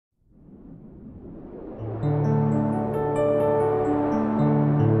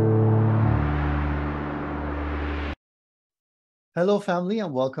Hello, family,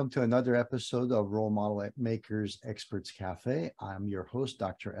 and welcome to another episode of Role Model Makers Experts Cafe. I'm your host,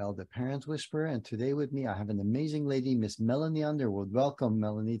 Dr. L, the Parent Whisperer, and today with me, I have an amazing lady, Miss Melanie Underwood. Welcome,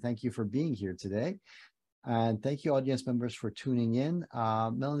 Melanie. Thank you for being here today. And thank you, audience members, for tuning in.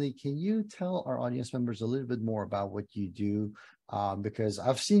 Melanie, can you tell our audience members a little bit more about what you do? Because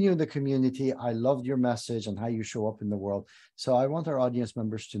I've seen you in the community. I loved your message and how you show up in the world. So I want our audience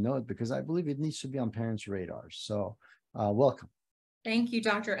members to know it because I believe it needs to be on parents' radars. So welcome. Thank you,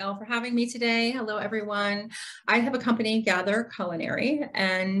 Dr. L, for having me today. Hello, everyone. I have a company, Gather Culinary,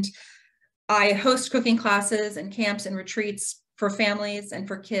 and I host cooking classes and camps and retreats for families and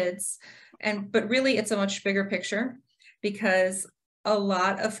for kids. But really, it's a much bigger picture because a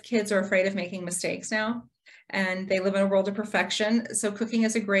lot of kids are afraid of making mistakes now, and they live in a world of perfection. So cooking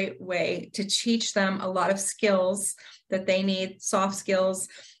is a great way to teach them a lot of skills that they need, soft skills,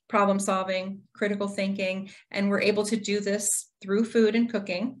 problem solving, critical thinking, and we're able to do this through food and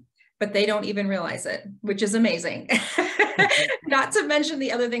cooking, but they don't even realize it, which is amazing. Not to mention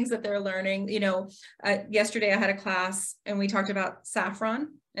the other things that they're learning. Yesterday I had a class and we talked about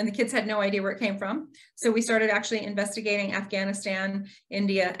saffron, and the kids had no idea where it came from. So we started actually investigating Afghanistan,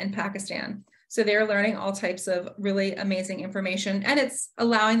 India, and Pakistan. So they're learning all types of really amazing information, and it's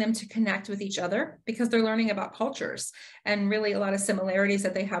allowing them to connect with each other because they're learning about cultures and really a lot of similarities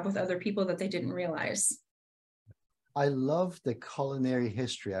that they have with other people that they didn't realize. I love the culinary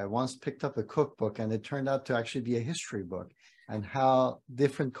history. I once picked up a cookbook and it turned out to actually be a history book, and how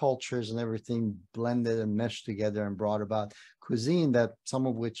different cultures and everything blended and meshed together and brought about cuisine that some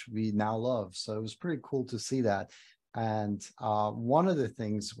of which we now love. So it was pretty cool to see that. And one of the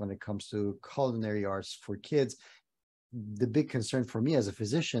things when it comes to culinary arts for kids, the big concern for me as a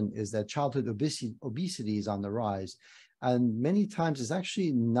physician is that childhood obesity is on the rise. And many times it's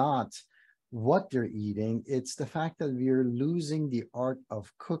actually not what they're eating. It's the fact that we're losing the art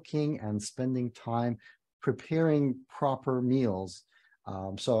of cooking and spending time preparing proper meals.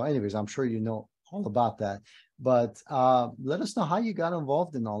 So anyways, I'm sure you know all about that. But let us know how you got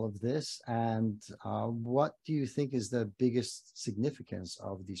involved in all of this, and what do you think is the biggest significance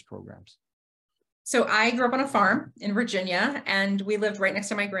of these programs? So I grew up on a farm in Virginia, and we lived right next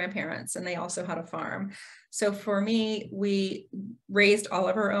to my grandparents, and they also had a farm. So for me, we raised all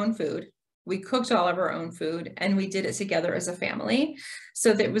of our own food. We cooked all of our own food, and we did it together as a family.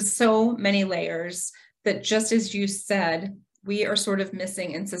 So there was so many layers that, just as you said, we are sort of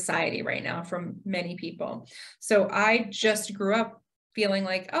missing in society right now from many people. So I just grew up feeling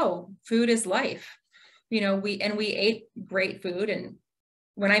like, oh, food is life. We ate great food. And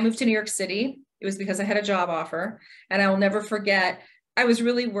when I moved to New York City, it was because I had a job offer. And I will never forget, I was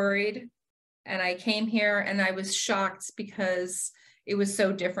really worried. And I came here and I was shocked because it was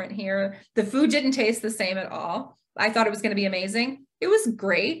so different here. The food didn't taste the same at all. I thought it was going to be amazing. It was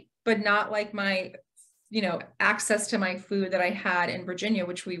great, but not like my access to my food that I had in Virginia,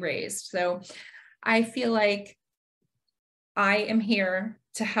 which we raised. So I feel like I am here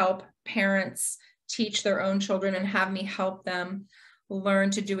to help parents teach their own children and have me help them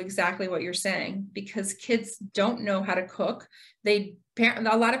learn to do exactly what you're saying, because kids don't know how to cook. A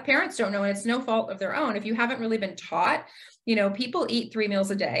lot of parents don't know, and it's no fault of their own. If you haven't really been taught, people eat 3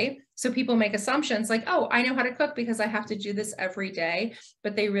 meals a day. So people make assumptions like, oh, I know how to cook because I have to do this every day,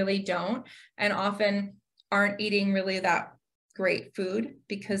 but they really don't. And often aren't eating really that great food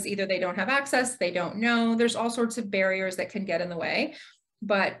because either they don't have access, they don't know. There's all sorts of barriers that can get in the way.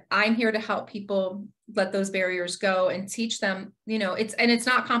 But I'm here to help people let those barriers go and teach them, it's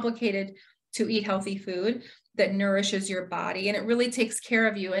not complicated to eat healthy food that nourishes your body, and it really takes care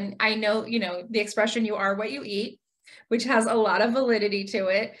of you. And I know, the expression, you are what you eat, which has a lot of validity to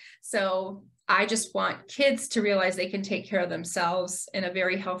it. So I just want kids to realize they can take care of themselves in a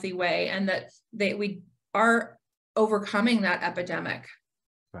very healthy way, and that we are overcoming that epidemic.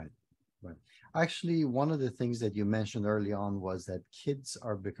 Right. Actually, one of the things that you mentioned early on was that kids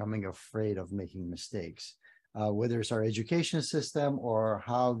are becoming afraid of making mistakes, whether it's our education system or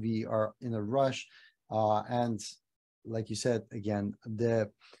how we are in a rush. And like you said, again, the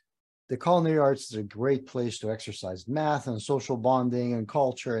culinary arts is a great place to exercise math and social bonding and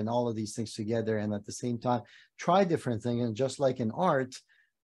culture and all of these things together. And at the same time, try different things. And just like in art,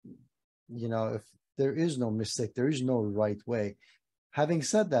 if there is no mistake, there is no right way. Having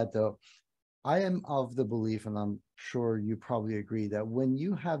said that, though, I am of the belief, and I'm sure you probably agree, that when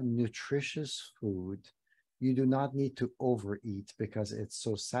you have nutritious food, you do not need to overeat because it's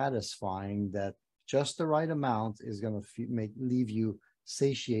so satisfying that just the right amount is going to leave you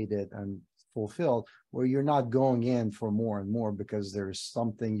satiated and fulfilled, where you're not going in for more and more because there's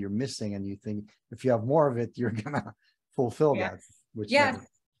something you're missing, and you think if you have more of it, you're going to fulfill Yeah. that, which Yes.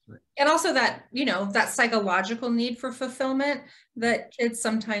 never. And also that, that psychological need for fulfillment that kids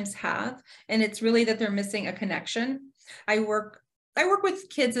sometimes have. And it's really that they're missing a connection. I work with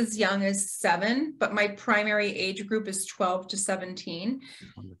kids as young as 7, but my primary age group is 12 to 17.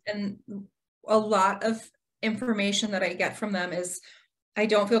 And a lot of information that I get from them is I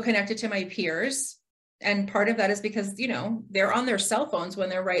don't feel connected to my peers. And part of that is because, they're on their cell phones when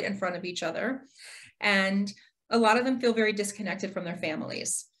they're right in front of each other. And a lot of them feel very disconnected from their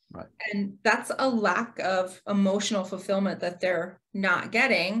families. Right. And that's a lack of emotional fulfillment that they're not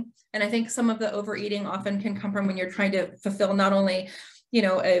getting. And I think some of the overeating often can come from when you're trying to fulfill not only,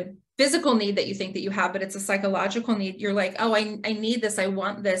 a physical need that you think that you have, but it's a psychological need. You're like, oh, I need this. I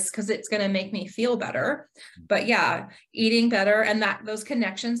want this because it's going to make me feel better. But yeah, eating better and those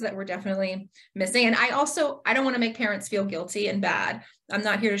connections that we're definitely missing. And I don't want to make parents feel guilty and bad. I'm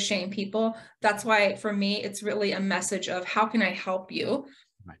not here to shame people. That's why for me, it's really a message of how can I help you?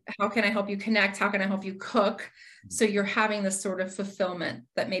 Right. How can I help you connect? How can I help you cook? So you're having this sort of fulfillment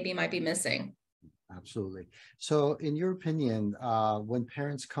that maybe might be missing. Absolutely. So in your opinion, when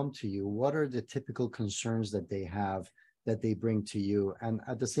parents come to you, what are the typical concerns that they have that they bring to you? And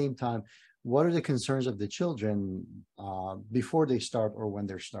at the same time, what are the concerns of the children before they start or when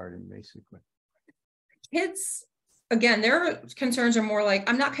they're starting, basically? Kids, again, their concerns are more like,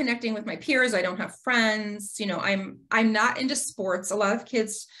 I'm not connecting with my peers. I don't have friends. I'm not into sports. A lot of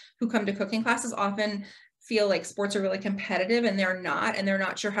kids who come to cooking classes often feel like sports are really competitive and they're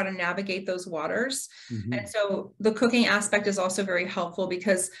not sure how to navigate those waters. Mm-hmm. And so the cooking aspect is also very helpful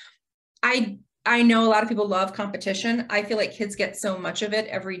because I know a lot of people love competition. I feel like kids get so much of it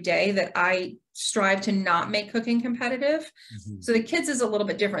every day that I strive to not make cooking competitive. Mm-hmm. So the kids is a little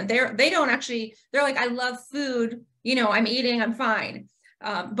bit different. They're like, I love food, I'm eating, I'm fine.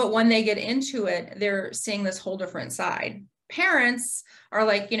 But when they get into it, they're seeing this whole different side. Parents are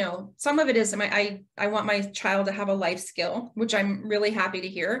like, some of it is I want my child to have a life skill, which I'm really happy to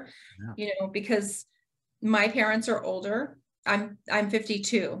hear, because my parents are older. I'm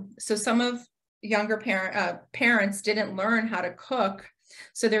 52. So some of younger parents didn't learn how to cook.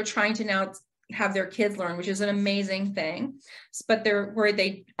 So they're trying to now have their kids learn, which is an amazing thing, but they're worried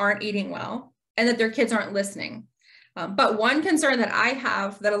they aren't eating well and that their kids aren't listening. But one concern that I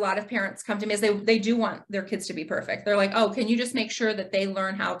have that a lot of parents come to me is they do want their kids to be perfect. They're like, oh, can you just make sure that they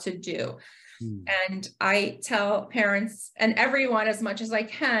learn how to do? And I tell parents and everyone as much as I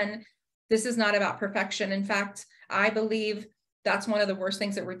can, this is not about perfection. In fact, I believe that's one of the worst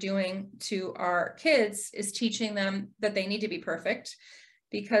things that we're doing to our kids is teaching them that they need to be perfect,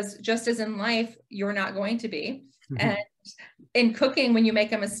 because just as in life, you're not going to be. And in cooking, when you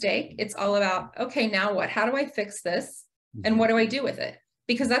make a mistake, it's all about, okay, now what? How do I fix this? And what do I do with it?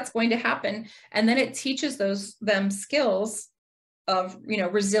 Because that's going to happen. And then it teaches them skills of,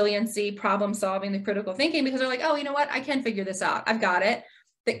 resiliency, problem solving, the critical thinking, because they're like, oh, you know what? I can figure this out. I've got it.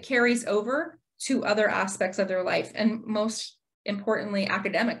 That carries over to other aspects of their life. And most importantly,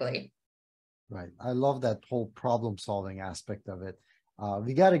 academically. Right. I love that whole problem solving aspect of it.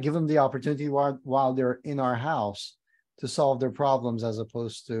 We got to give them the opportunity while they're in our house to solve their problems, as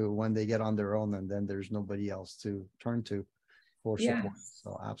opposed to when they get on their own and then there's nobody else to turn to for support.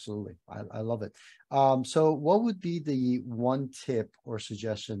 So absolutely. I love it. So what would be the one tip or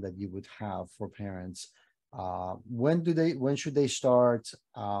suggestion that you would have for parents? When should they start?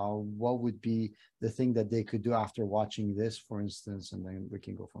 What would be the thing that they could do after watching this, for instance, and then we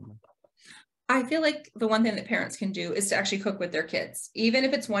can go from there. I feel like the one thing that parents can do is to actually cook with their kids, even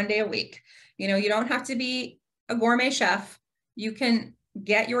if it's one day a week. You don't have to be a gourmet chef. You can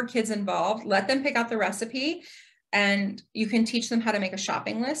get your kids involved, let them pick out the recipe, and you can teach them how to make a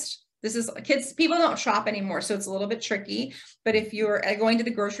shopping list. This is people don't shop anymore, so it's a little bit tricky. But if you're going to the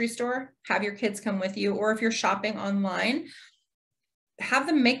grocery store, have your kids come with you. Or if you're shopping online, have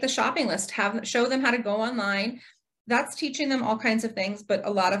them make the shopping list, show them how to go online. That's teaching them all kinds of things, but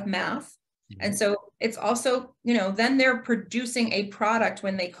a lot of math. And so it's also, then they're producing a product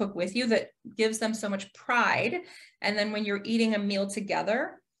when they cook with you that gives them so much pride. And then when you're eating a meal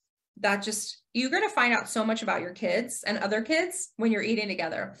together, you're going to find out so much about your kids and other kids when you're eating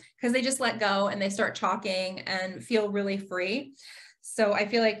together, because they just let go and they start talking and feel really free. So I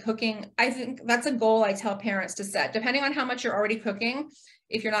feel like cooking, I think that's a goal I tell parents to set, depending on how much you're already cooking.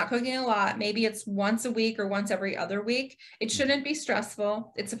 If you're not cooking a lot, maybe it's once a week or once every other week. It shouldn't be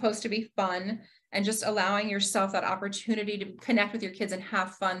stressful. It's supposed to be fun, and just allowing yourself that opportunity to connect with your kids and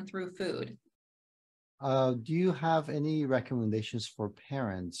have fun through food. Do you have any recommendations for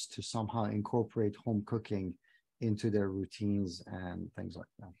parents to somehow incorporate home cooking into their routines and things like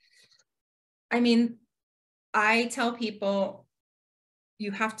that? I mean, I tell people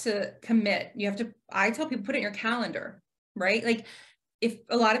you have to commit. I tell people put it in your calendar, right? Like if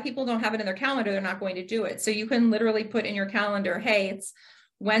a lot of people don't have it in their calendar, they're not going to do it. So you can literally put in your calendar, hey, it's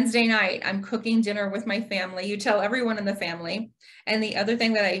Wednesday night, I'm cooking dinner with my family. You tell everyone in the family. And the other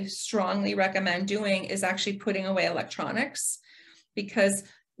thing that I strongly recommend doing is actually putting away electronics, because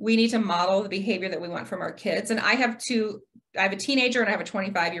we need to model the behavior that we want from our kids. And I have a teenager and I have a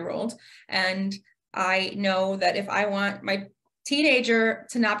 25-year-old. And I know that if I want my teenager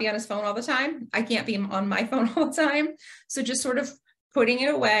to not be on his phone all the time, I can't be on my phone all the time. So just sort of putting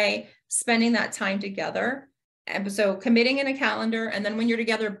it away, spending that time together. And so committing in a calendar, and then when you're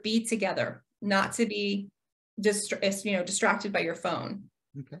together, be together, not to be distracted by your phone.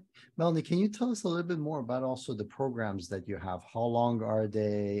 Okay. Melanie, can you tell us a little bit more about also the programs that you have? How long are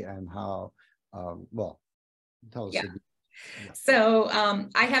they, and how, tell us. Yeah. So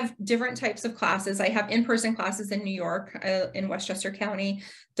I have different types of classes. I have in-person classes in New York, in Westchester County.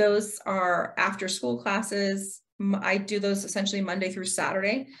 Those are after school classes. I do those essentially Monday through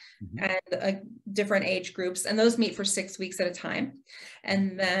Saturday, and different age groups, and those meet for 6 weeks at a time.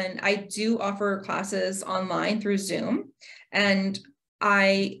 And then I do offer classes online through Zoom, and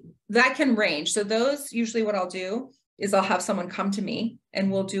that can range. So those, usually what I'll do is I'll have someone come to me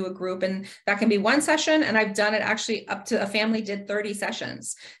and we'll do a group, and that can be one session. And I've done it actually up to, a family did 30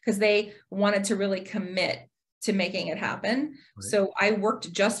 sessions because they wanted to really commit to making it happen. Right. So I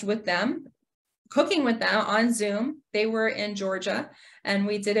worked just with them, cooking with them on Zoom. They were in Georgia, and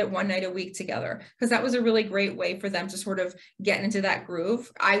we did it one night a week together, because that was a really great way for them to sort of get into that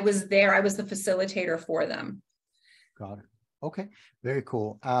groove. I was there, I was the facilitator for them. Got it. Okay, very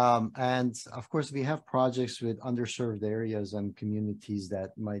cool. And of course, we have projects with underserved areas and communities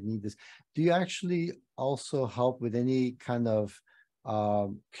that might need this. Do you actually also help with any kind of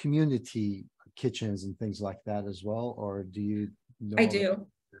community kitchens and things like that as well? Or do you know? I do,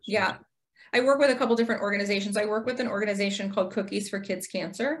 yeah. I work with a couple different organizations. I work with an organization called Cookies for Kids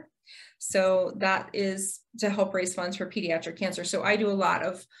Cancer. So that is to help raise funds for pediatric cancer. So I do a lot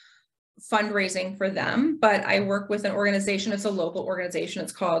of fundraising for them, but I work with an organization. It's a local organization.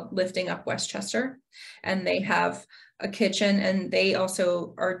 It's called Lifting Up Westchester, and they have a kitchen, and they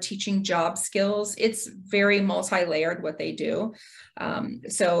also are teaching job skills. It's very multi-layered what they do.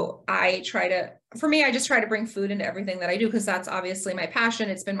 So I just try to bring food into everything that I do, because that's obviously my passion.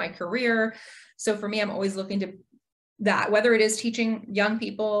 It's been my career. So for me, I'm always looking to that, whether it is teaching young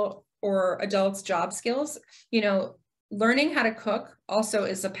people or adults job skills, learning how to cook also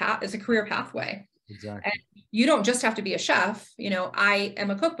is a career pathway. Exactly. And you don't just have to be a chef. I am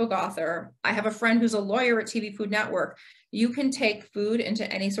a cookbook author. I have a friend who's a lawyer at TV Food Network. You can take food into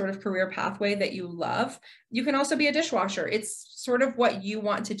any sort of career pathway that you love. You can also be a dishwasher. It's sort of what you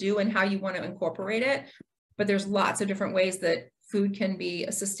want to do and how you want to incorporate it. But there's lots of different ways that food can be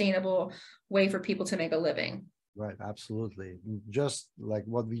a sustainable way for people to make a living. Right, absolutely. Just like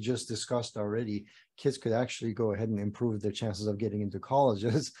what we just discussed already, kids could actually go ahead and improve their chances of getting into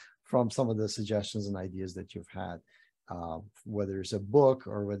colleges from some of the suggestions and ideas that you've had, whether it's a book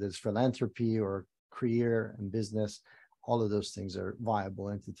or whether it's philanthropy or career and business. All of those things are viable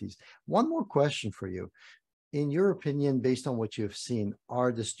entities. One more question for you. In your opinion, based on what you've seen,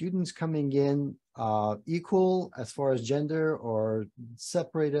 are the students coming in equal as far as gender or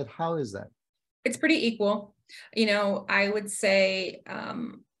separated? How is that? It's pretty equal. I would say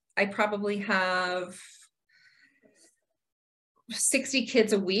I probably have 60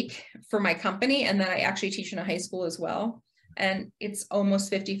 kids a week for my company. And then I actually teach in a high school as well. And it's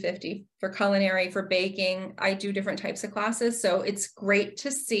almost 50-50 for culinary, for baking. I do different types of classes. So it's great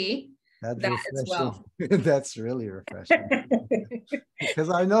to see that as well. That's really refreshing. Because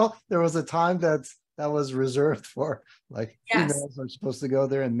I know there was a time that was reserved for females are supposed to go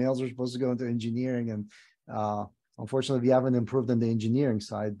there and males are supposed to go into engineering. And unfortunately, we haven't improved on the engineering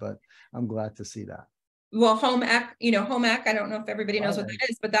side, but I'm glad to see that. Well, home ec, home ec, I don't know if everybody knows what that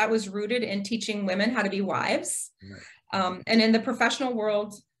is, but that was rooted in teaching women how to be wives. Right. And in the professional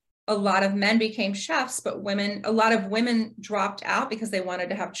world, a lot of men became chefs, but a lot of women dropped out because they wanted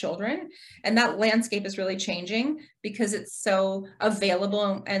to have children. And that landscape is really changing because it's so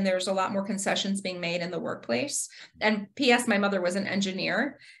available, and there's a lot more concessions being made in the workplace. And P.S., my mother was an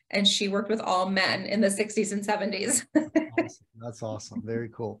engineer, and she worked with all men in the 60s and 70s. Awesome. That's awesome. Very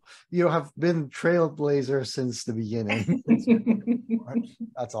cool. You have been trailblazer since the beginning.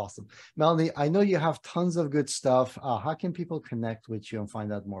 That's awesome. Melanie, I know you have tons of good stuff. How can people connect with you and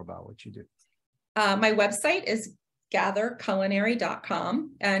find out more about what you do? My website is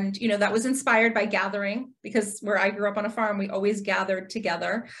gatherculinary.com. And, that was inspired by gathering, because where I grew up on a farm, we always gathered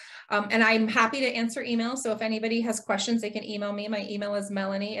together. And I'm happy to answer emails. So if anybody has questions, they can email me. My email is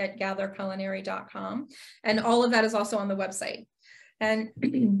melanie@gatherculinary.com. And all of that is also on the website. And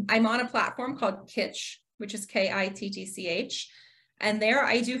I'm on a platform called Kitch, which is KITTCH. And there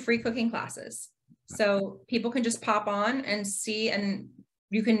I do free cooking classes. So people can just pop on and see, and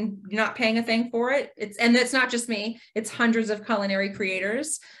you're not paying a thing for it. And it's not just me, it's hundreds of culinary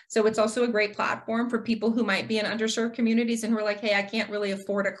creators. So it's also a great platform for people who might be in underserved communities and who are like, hey, I can't really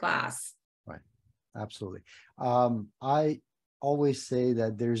afford a class. Right. Absolutely. I always say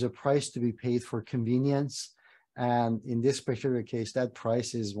that there's a price to be paid for convenience. And in this particular case, that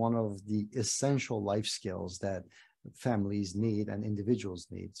price is one of the essential life skills that families need and individuals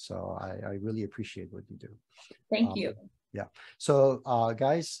need. So I really appreciate what you do. Thank you. Yeah. So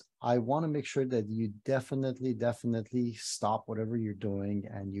guys, I want to make sure that you definitely stop whatever you're doing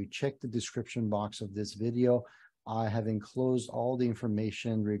and you check the description box of this video. I have enclosed all the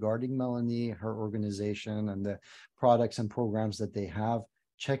information regarding Melanie, her organization, and the products and programs that they have.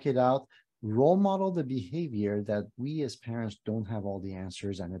 Check it out. Role model the behavior that we as parents don't have all the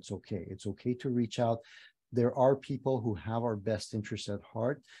answers, and it's okay. It's okay to reach out. There are people who have our best interests at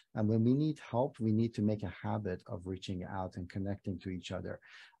heart. And when we need help, we need to make a habit of reaching out and connecting to each other.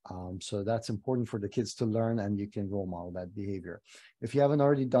 So that's important for the kids to learn, and you can role model that behavior. If you haven't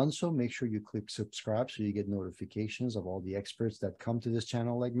already done so, make sure you click subscribe so you get notifications of all the experts that come to this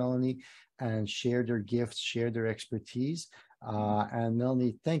channel like Melanie, and share their gifts, share their expertise. And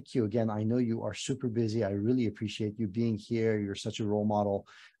Melanie, thank you again. I know you are super busy. I really appreciate you being here. You're such a role model.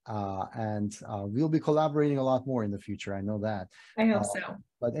 And we'll be collaborating a lot more in the future. I know that. I hope so.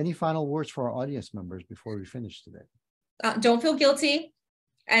 But any final words for our audience members before we finish today? Don't feel guilty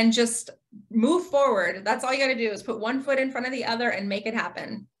and just move forward. That's all you got to do is put one foot in front of the other and make it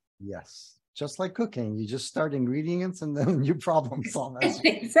happen. Yes. Just like cooking, you just start ingredients and then you problem solve.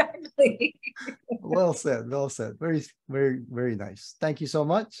 Exactly. Well said. Well said. Very, very, very nice. Thank you so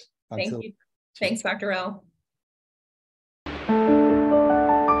much. Thank you. Thanks, Dr. L.